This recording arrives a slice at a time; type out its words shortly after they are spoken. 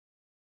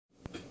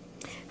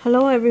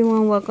Hello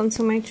everyone, welcome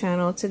to my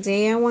channel.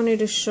 Today I wanted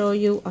to show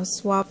you a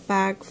swap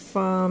bag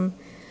from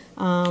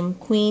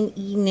Queen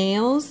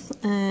ENails,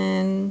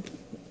 and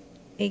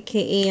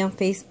aka on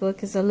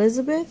Facebook is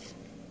Elizabeth.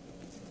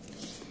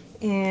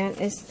 And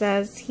it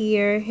says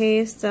here, "Hey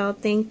Estelle,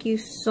 thank you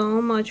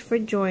so much for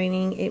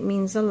joining. It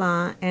means a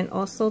lot. And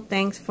also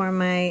thanks for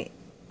my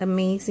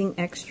amazing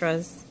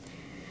extras.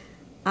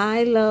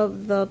 I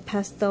love the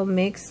pastel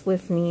mix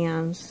with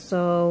neon,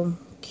 so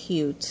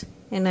cute.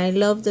 And I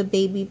love the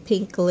baby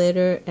pink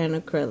glitter and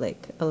acrylic,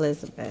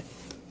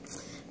 Elizabeth."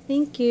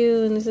 Thank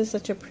you. And this is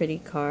such a pretty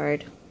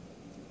card.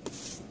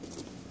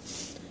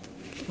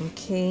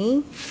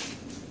 Okay.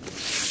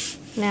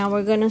 Now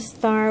we're going to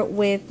start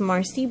with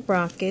Marcy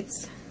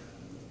Brockett's.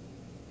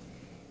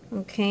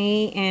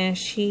 Okay. And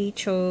she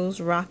chose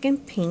Rockin'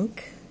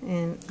 Pink.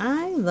 And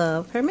I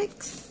love her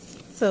mix.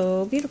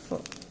 So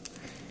beautiful.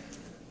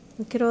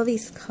 Look at all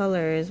these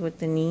colors with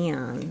the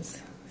neons.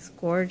 It's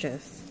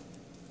gorgeous.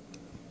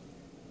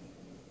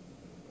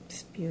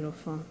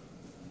 Beautiful.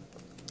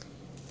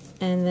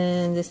 And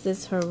then this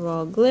is her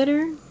raw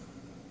glitter.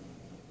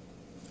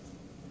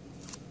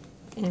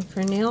 And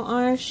for nail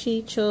art,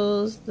 she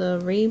chose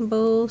the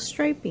rainbow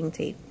striping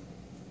tape.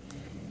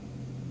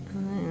 I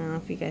don't know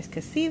if you guys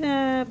could see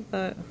that,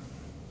 but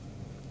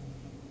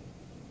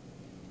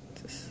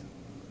just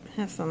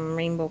has some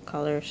rainbow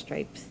color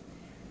stripes.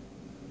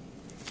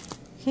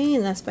 Okay,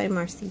 and that's by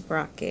Marcy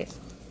Brockett.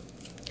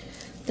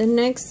 The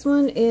next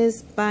one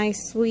is by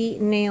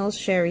Queen ENails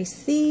Sherry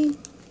C.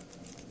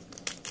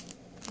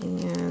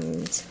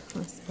 And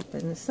let's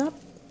open this up.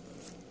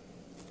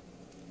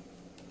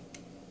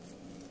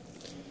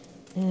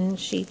 And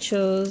she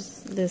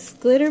chose this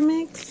glitter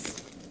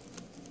mix.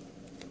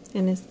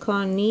 And it's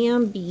called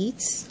Neon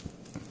Beats.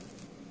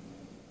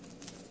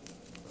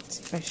 Let's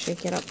see if I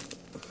shake it up.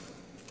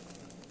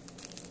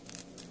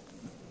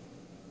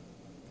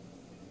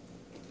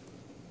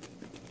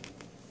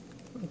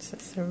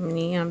 It's a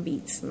Neon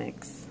Beats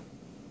mix.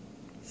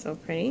 So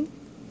pretty.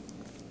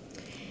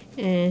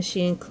 And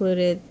she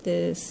included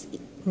this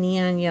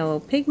neon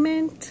yellow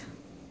pigment.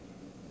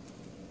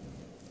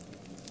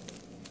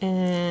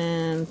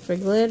 And for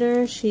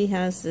glitter, she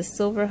has this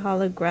silver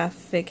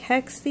holographic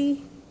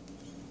hexie.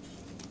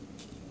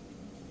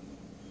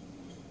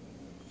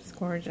 It's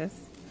gorgeous.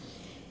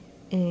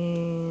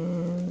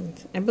 And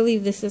I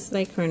believe this is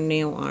like her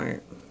nail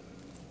art.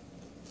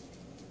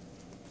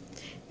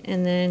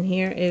 And then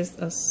here is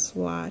a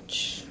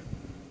swatch.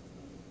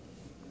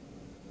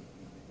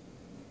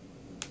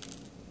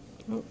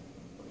 Oh.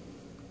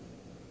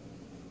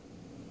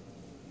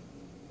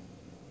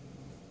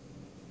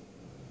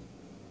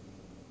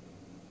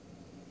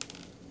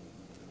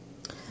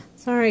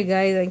 Sorry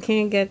guys, I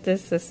can't get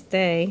this to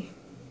stay.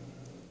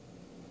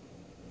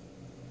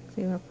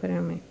 See if I put it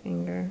on my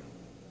finger.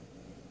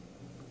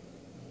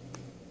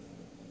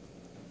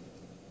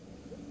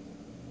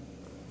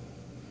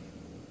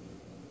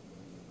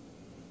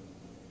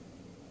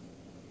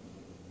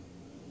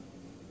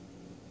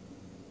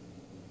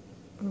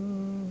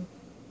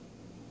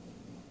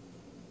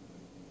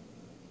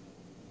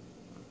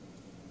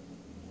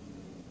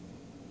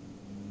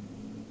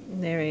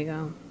 There we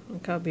go.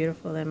 Look how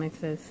beautiful that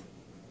mix is.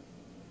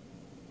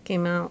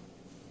 Came out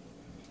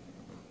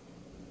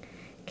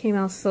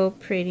so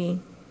pretty.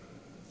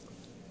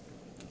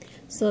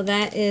 So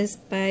that is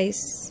by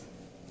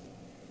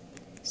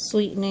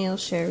Queen ENails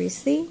Sherry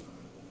C.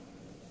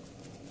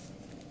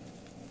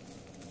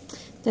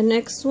 The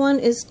next one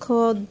is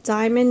called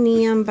Diamond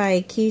Neon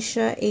by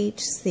Keisha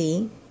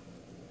HC.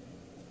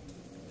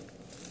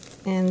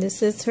 And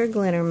this is her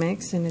glitter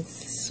mix, and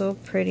it's so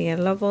pretty. I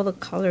love all the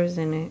colors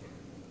in it.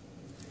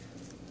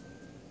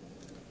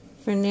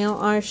 For nail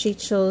art, she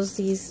chose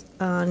these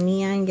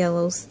neon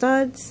yellow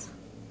studs,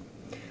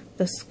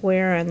 the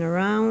square and the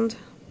round.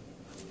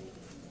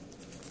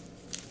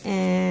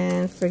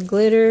 And for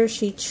glitter,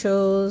 she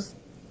chose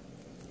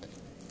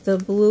the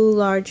blue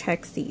large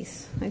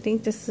hexies. I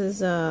think this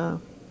is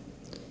a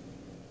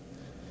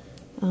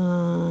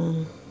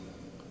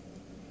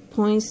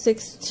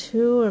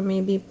 0.62 or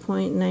maybe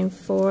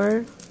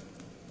 0.94.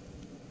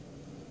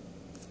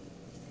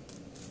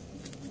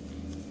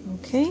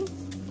 Okay.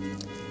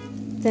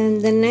 Then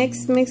the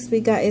next mix we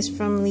got is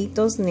from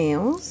Lito's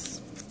Nails.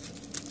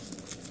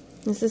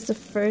 This is the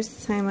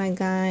first time I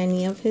got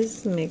any of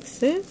his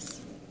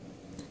mixes.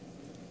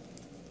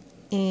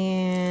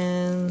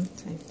 And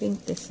I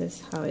think this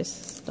is how it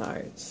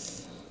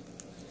starts.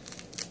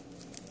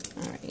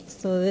 Alright,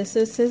 so this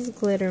is his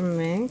glitter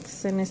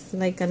mix. And it's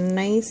like a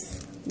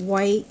nice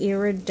white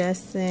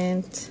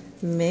iridescent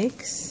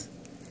mix.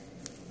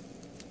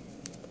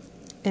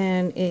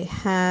 And it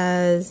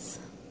has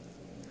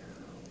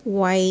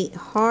white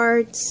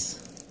hearts,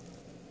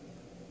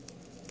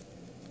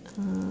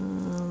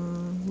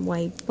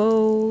 white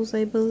bows,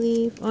 I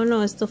believe. Oh no,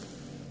 it's the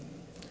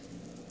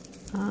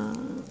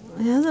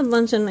it has a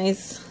bunch of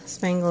nice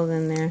spangles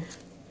in there.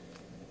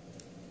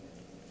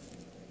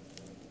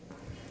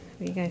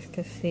 If you guys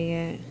can see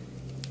it,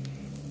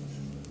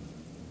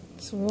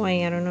 it's It's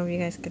white. I don't know if you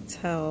guys could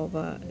tell,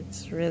 but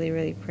it's really,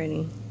 really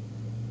pretty.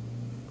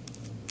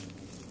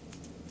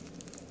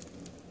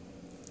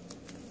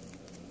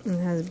 It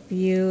has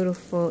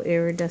beautiful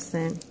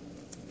iridescent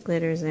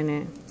glitters in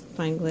it.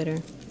 Fine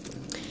glitter.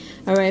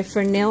 Alright,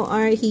 for nail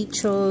art, he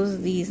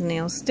chose these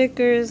nail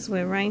stickers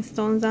with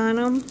rhinestones on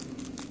them.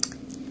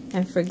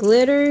 And for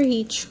glitter,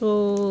 he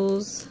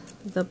chose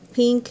the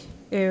pink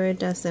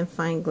iridescent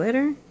fine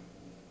glitter.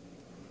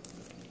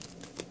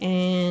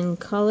 And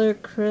color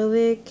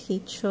acrylic, he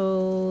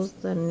chose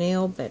the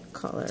nail bed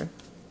color.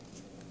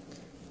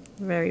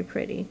 Very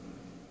pretty.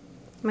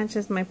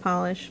 Matches my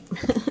polish.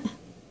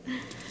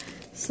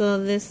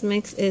 So this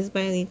mix is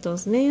by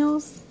Litos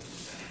Nails.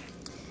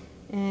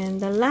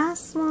 And the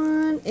last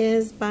one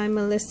is by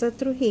Melissa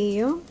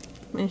Trujillo.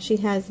 And she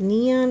has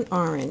neon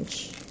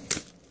orange.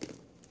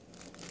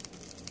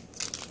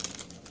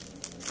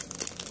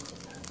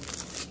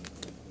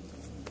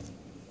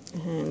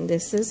 And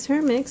this is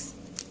her mix.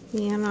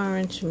 Neon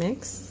orange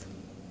mix.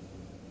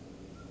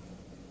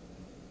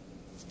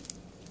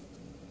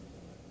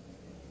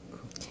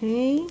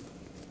 Okay.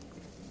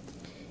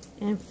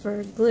 And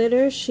for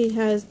glitter, she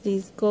has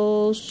these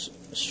gold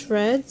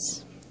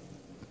shreds.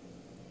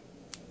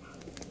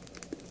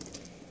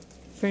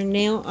 For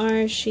nail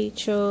art, she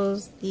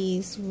chose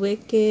these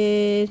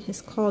Wicked,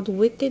 it's called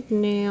Wicked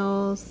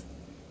Nails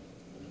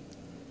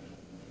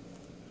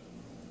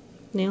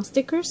nail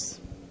stickers.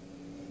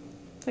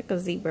 It's like a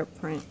zebra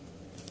print.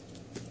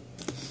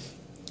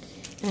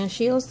 And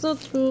she also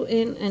threw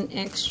in an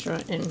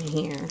extra in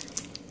here.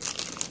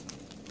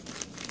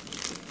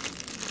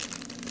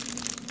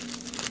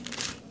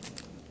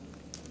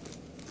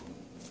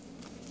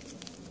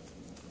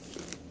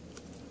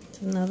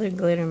 It's another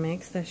glitter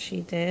mix that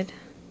she did.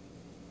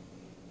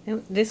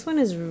 And this one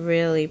is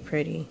really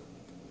pretty.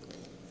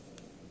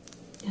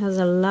 It has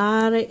a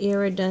lot of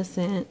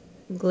iridescent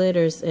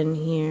glitters in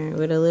here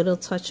with a little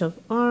touch of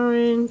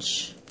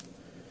orange,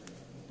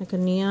 like a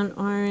neon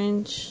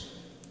orange.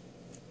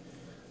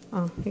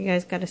 Oh, you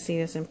guys gotta see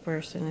this in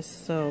person. It's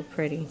so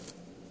pretty.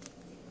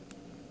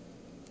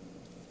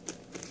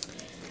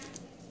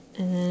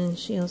 And then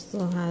she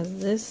also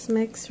has this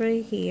mix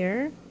right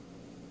here.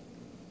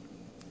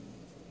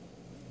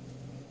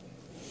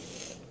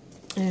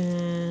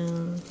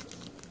 And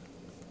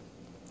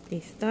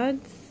these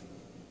studs.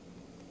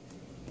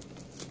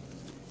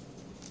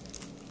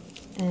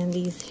 And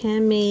these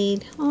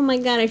handmade. Oh my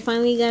god, I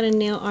finally got a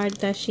nail art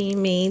that she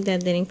made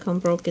that didn't come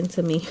broken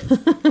to me.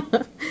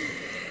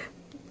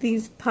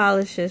 These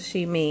polishes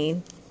she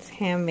made. It's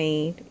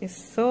handmade. It's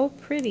so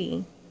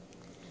pretty.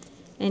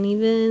 And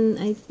even,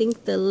 I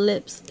think the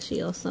lips,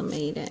 she also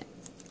made it.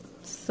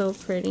 So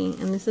pretty.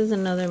 And this is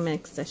another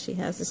mix that she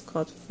has. It's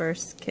called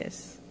First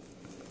Kiss.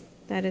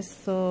 That is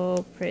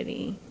so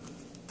pretty.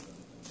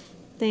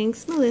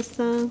 Thanks,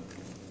 Melissa.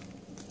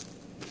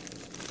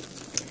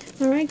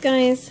 Alright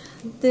guys,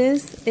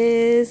 this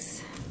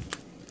is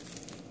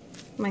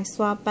my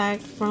swap bag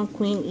from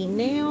Queen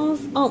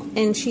ENails. Oh,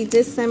 and she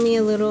did send me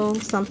a little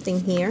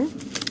something here.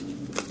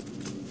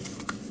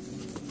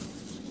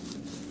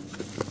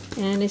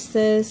 And it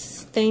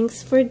says,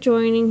 thanks for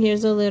joining.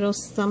 Here's a little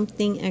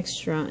something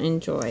extra.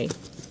 Enjoy.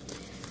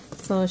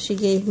 So she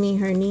gave me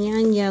her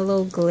neon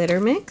yellow glitter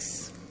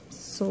mix.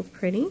 So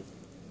pretty.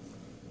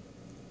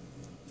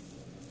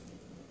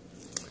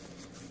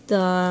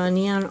 The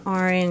neon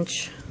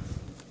orange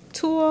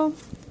tool.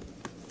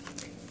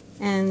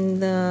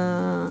 And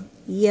the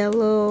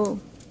yellow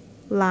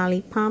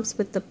lollipops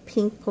with the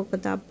pink polka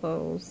dot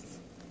bows.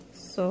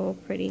 So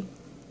pretty.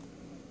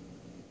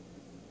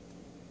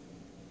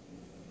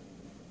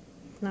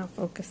 Not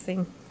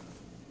focusing.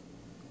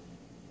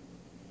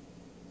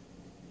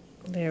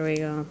 There we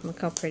go.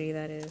 Look how pretty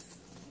that is.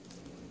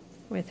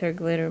 With her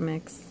glitter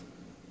mix.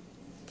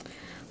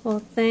 Well,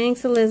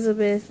 thanks,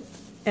 Elizabeth.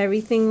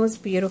 Everything was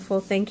beautiful.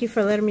 Thank you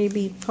for letting me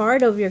be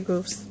part of your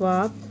group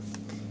swap.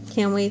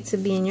 Can't wait to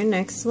be in your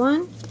next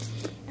one.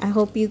 I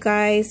hope you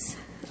guys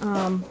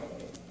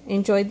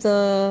enjoyed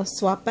the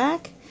swap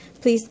back.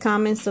 Please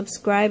comment,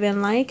 subscribe,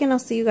 and like, and I'll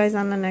see you guys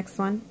on the next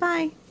one.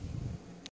 Bye.